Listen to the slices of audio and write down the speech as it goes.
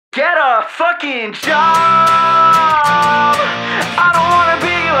Get a fucking job. I don't wanna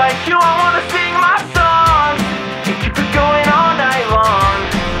be like you, I wanna sing my songs and keep it going all night long.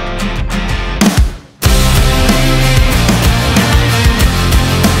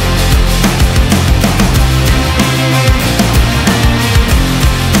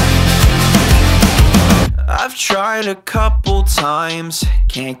 I've tried a couple times,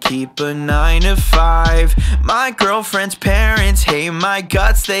 can't keep a 9 to 5. My girlfriend's parents hate my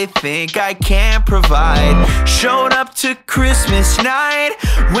guts, they think I can't provide. Showed up to Christmas night,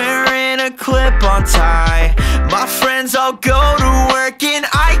 wearing a clip-on tie. My friends all go to work and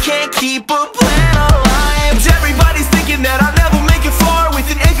I can't keep a plan alive. Everybody's thinking that I'll never make it far with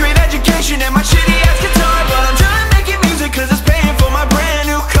an 8th grade education and my shitty-ass guitar, but I'm done making music cause it's paying for my brand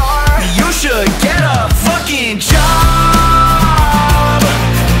new car. You should get a fucking job.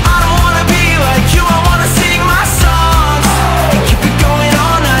 I don't wanna be like you, I wanna sing my songs and keep it going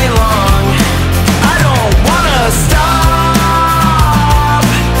all night long. I don't wanna stop.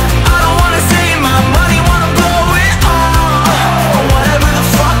 I don't wanna save my money, wanna blow it all on whatever the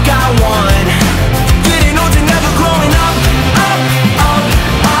fuck I want. Getting old and never growing up, up, up,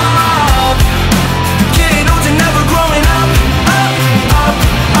 up. Getting old and never growing up, up, up,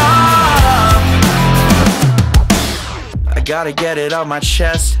 up. I gotta get it off my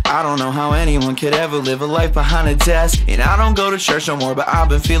chest. I don't know how anyone could ever live a life behind a desk. And I don't go to church no more, but I've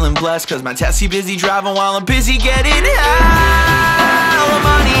been feeling blessed, cause my Tessie busy driving while I'm busy getting hella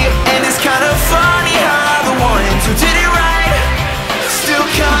money. And it's kinda funny how the ones who did it right still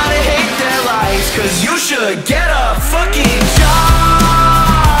kinda hate their lives. Cause you should get a fucking job.